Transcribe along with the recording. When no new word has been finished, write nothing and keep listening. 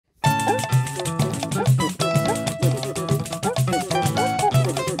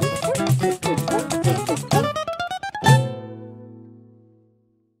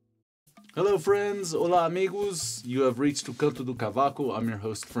friends, hola amigos. You have reached to Canto do Cavaco. I'm your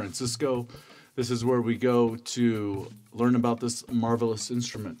host, Francisco. This is where we go to learn about this marvelous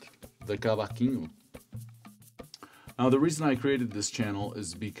instrument, the cavaquinho. Now, the reason I created this channel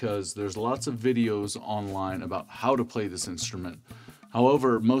is because there's lots of videos online about how to play this instrument.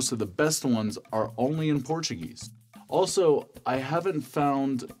 However, most of the best ones are only in Portuguese. Also, I haven't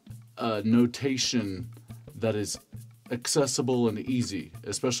found a notation that is accessible and easy,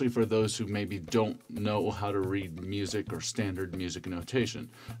 especially for those who maybe don't know how to read music or standard music notation.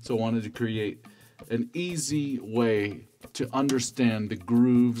 So I wanted to create an easy way to understand the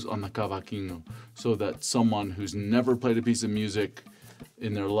grooves on the cavaquinho so that someone who's never played a piece of music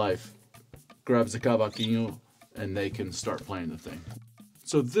in their life grabs the cavaquinho and they can start playing the thing.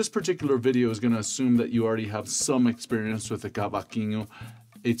 So this particular video is going to assume that you already have some experience with the cavaquinho.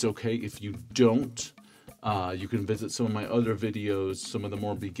 It's okay if you don't. You can visit some of my other videos, some of the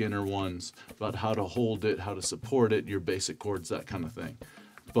more beginner ones, about how to hold it, how to support it, your basic chords, that kind of thing.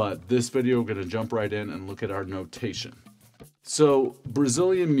 But this video, we're going to jump right in and look at our notation. So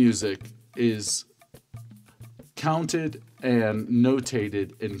Brazilian music is counted and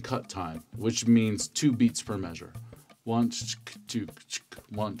notated in cut time, which means 2 beats per measure. 1 2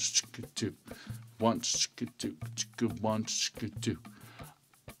 1 2 1 2 1 2.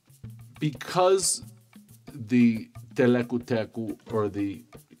 Because the teleco or the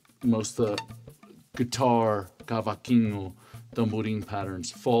most guitar cavaquinho tamborim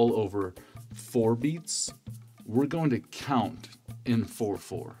patterns fall over 4 beats, we're going to count in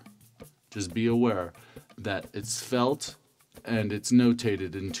 4/4. Just be aware that it's felt and it's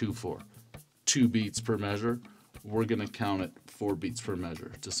notated in 2/4. 2 beats per measure. We're going to count it 4 beats per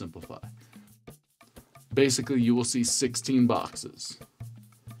measure to simplify. Basically, you will see 16 boxes.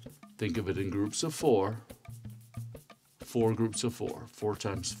 Think of it in groups of 4. 4 groups of 4. 4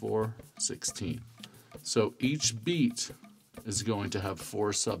 times 4, 16. So each beat is going to have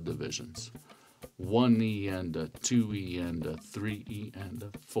 4 subdivisions. 1E and a 2E and a 3E and a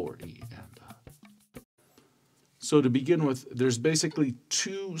 4E and a. So to begin with, there's basically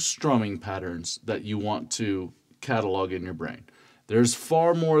 2 strumming patterns that you want to catalog in your brain. There's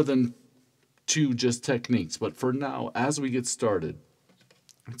far more than 2 just techniques, but for now, as we get started,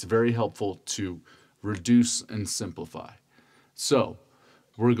 it's very helpful to reduce and simplify. So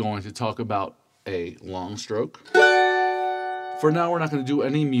we're going to talk about a long stroke. For now, we're not going to do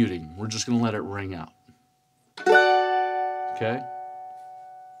any muting. We're just going to let it ring out. Okay?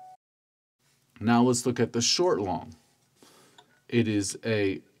 Now let's look at the short long. It is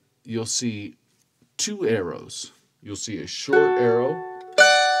you'll see 2 arrows. You'll see a short arrow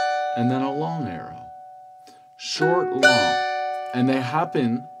and then a long arrow. Short, long. And they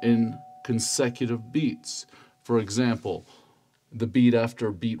happen in consecutive beats. For example, the beat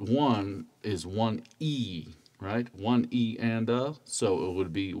after beat 1 is 1E, right? 1E and a, so it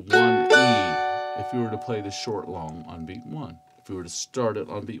would be 1E if you were to play the short long on beat 1. If we were to start it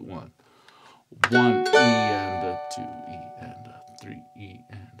on beat 1. 1E and a, 2E and a, 3E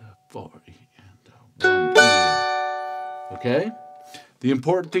and a, 4E and a, 1E. Okay? The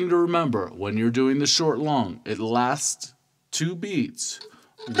important thing to remember when you're doing the short long, it lasts 2 beats.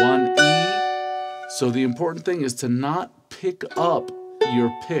 1E. So the important thing is to not pick up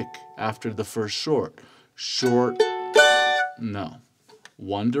your pick after the first short. Short, no.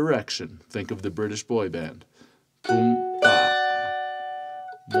 One direction. Think of the British boy band. Boom, ba.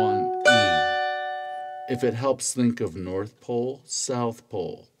 1E. If it helps, think of North Pole, South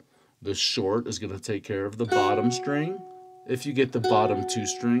Pole. The short is going to take care of the bottom string. If you get the bottom 2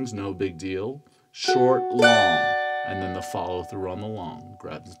 strings, no big deal. Short, long. And then the follow through on the long.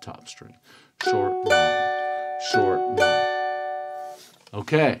 Grab the top string. Short, long. Short, long.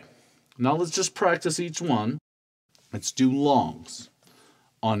 Okay. Now let's just practice each one. Let's do longs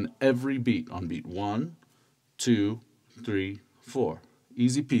on every beat. On beat 1, 2, 3, 4.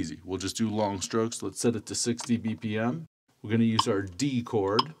 Easy peasy. We'll just do long strokes. Let's set it to 60 BPM. We're going to use our D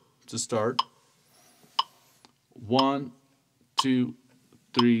chord to start. 1, 2,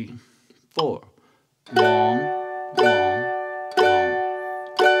 3, 4. Long, long, long.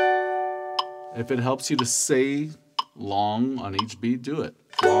 If it helps you to say long on each beat, do it.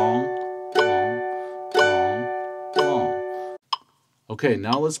 Long, long, long, long. Okay,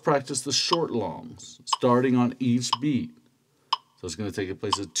 now let's practice the short longs, starting on each beat. So it's going to take a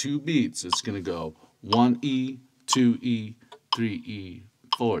place of 2 beats. It's going to go 1E, 2E, 3E,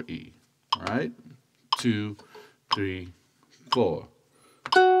 4E. All right? 2, 3, 4.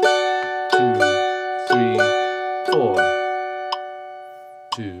 2, 3, 4.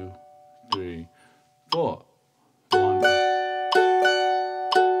 2, 3, 4. 1.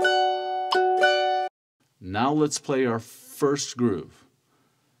 let's play our first groove.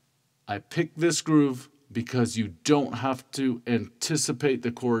 I picked this groove because you don't have to anticipate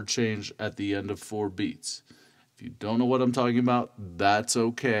the chord change at the end of 4 beats. If you don't know what I'm talking about, that's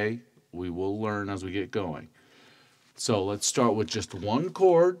okay. We will learn as we get going. So let's start with just one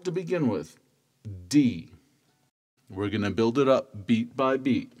chord to begin with, D. We're going to build it up beat by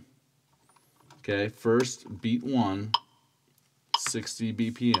beat. Okay, first beat 1, 60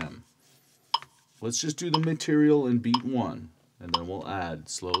 BPM. Let's just do the material in beat 1, and then we'll add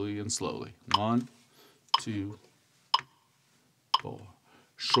slowly and slowly. 1, 2, 4.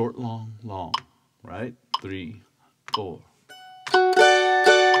 Short, long, long, right? 3, 4.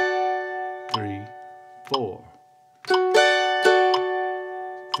 3, 4.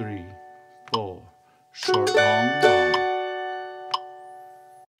 3, 4. Short, long, long.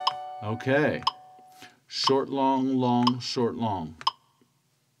 Okay. Short, long, long, short, long.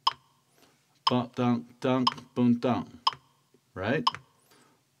 Bunk, dunk, dunk, boom, dunk. Right?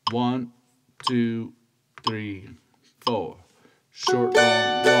 1, 2, 3, 4. Short,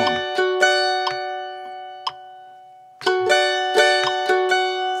 long, long.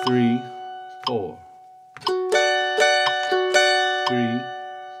 3, 4. 3,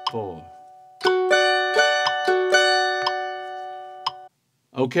 4.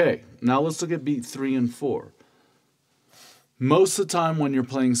 Okay, now let's look at beat 3 and 4. Most of the time when you're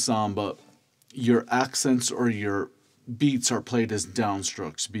playing samba, your accents or your beats are played as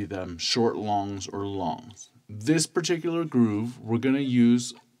downstrokes, be them short longs or longs. This particular groove, we're going to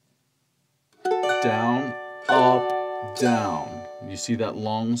use down, up, down. You see that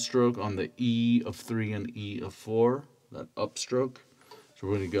long stroke on the E of 3 and E of 4, that upstroke? So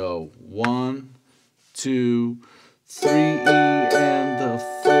we're going to go 1, 2, 3 E and the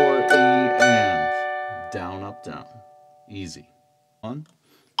 4 E and down, up, down. Easy. 1,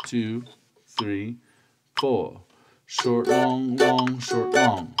 2, 3, 4. Short, long, long, short,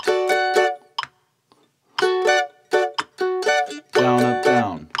 long. Down, up,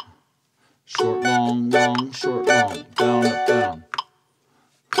 down. Short, long, long, short, long. Down, up, down.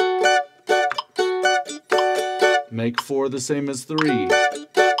 Make 4 the same as 3.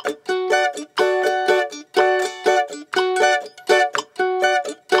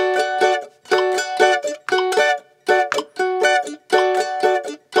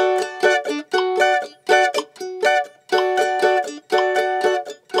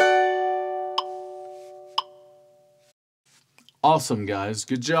 Awesome, guys.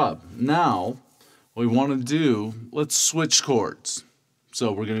 Good job. Now, what we want to do, let's switch chords.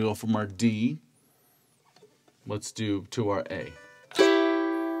 So we're going to go from our D, let's do to our A.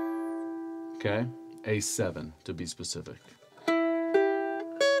 Okay? A7 to be specific.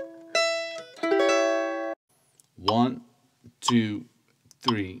 1, 2,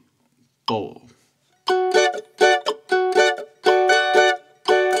 3, 4.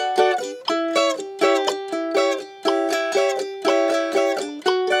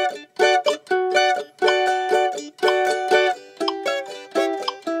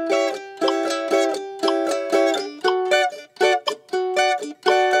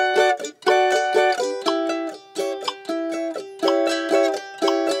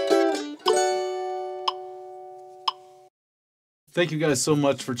 Thank you guys so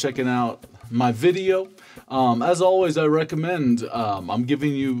much for checking out my video. As always, I recommend, I'm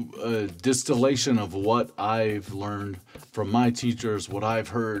giving you a distillation of what I've learned from my teachers, what I've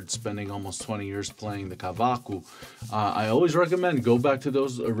heard spending almost 20 years playing the cavaco. I always recommend go back to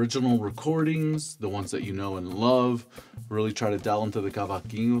those original recordings, the ones that you know and love, really try to dial into the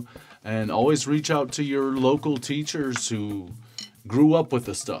cavaquinho, and always reach out to your local teachers who grew up with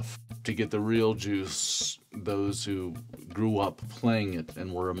the stuff to get the real juice. Those who grew up playing it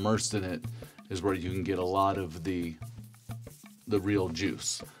and were immersed in it is where you can get a lot of the real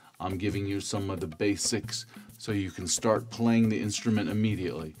juice. I'm giving you some of the basics so you can start playing the instrument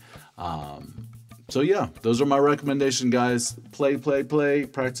immediately. So yeah, those are my recommendations, guys. Play, play, play.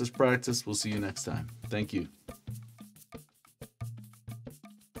 Practice, practice. We'll see you next time. Thank you.